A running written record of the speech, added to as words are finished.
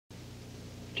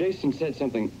Jason said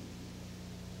something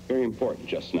very important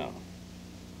just now.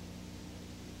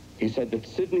 He said that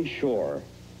Sidney Shore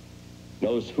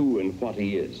knows who and what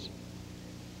he is.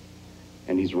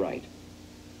 And he's right.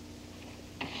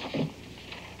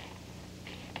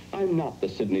 I'm not the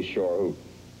Sidney Shore who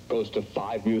goes to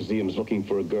 5 museums looking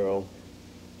for a girl.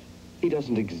 He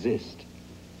doesn't exist.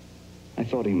 I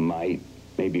thought he might,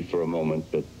 maybe for a moment,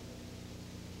 but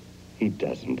he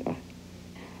doesn't.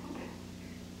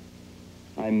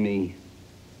 I'm me.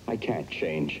 I can't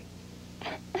change.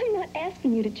 I'm not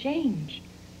asking you to change.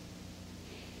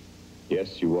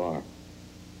 Yes, you are.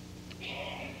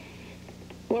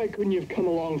 Why couldn't you have come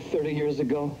along 30 years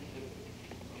ago?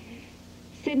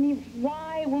 Sidney,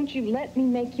 why won't you let me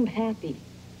make you happy?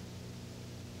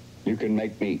 You can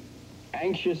make me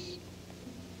anxious.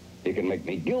 You can make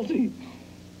me guilty.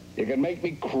 You can make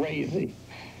me crazy.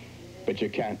 But you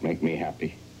can't make me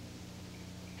happy.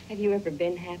 Have you ever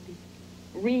been happy?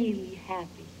 Really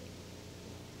happy?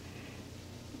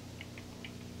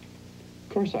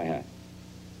 Of course I have.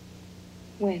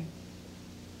 When?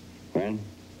 When?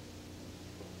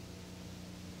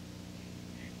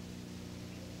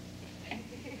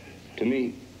 To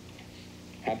me,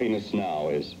 happiness now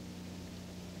is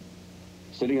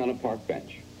sitting on a park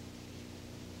bench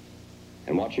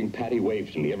and watching Patti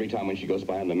wave to me every time when she goes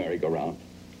by on the merry-go-round,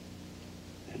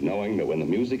 and knowing that when the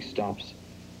music stops,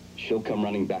 she'll come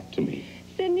running back to me.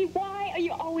 Sidney, why are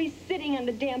you always sitting on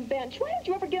the damn bench? Why don't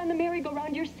you ever get on the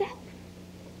merry-go-round yourself?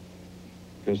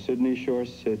 Because Sidney Shore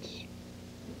sits.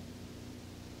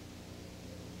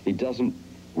 He doesn't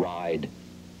ride.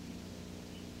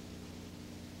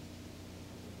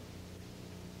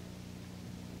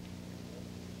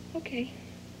 Okay.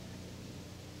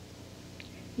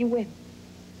 You win.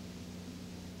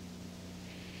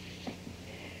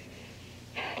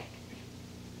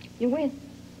 You win.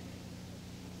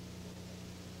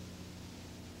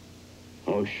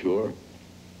 Oh, sure.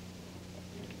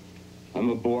 I'm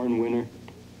a born winner.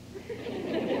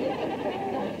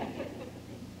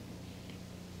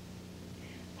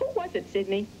 Who was it,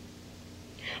 Sidney?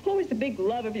 Who was the big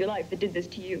love of your life that did this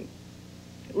to you?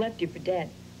 That left you for dead?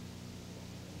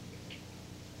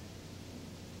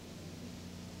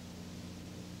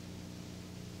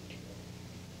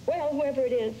 Well, whoever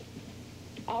it is,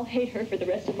 I'll hate her for the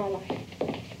rest of my life.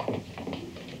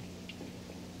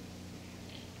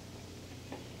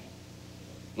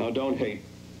 No, don't hate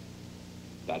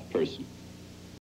that person.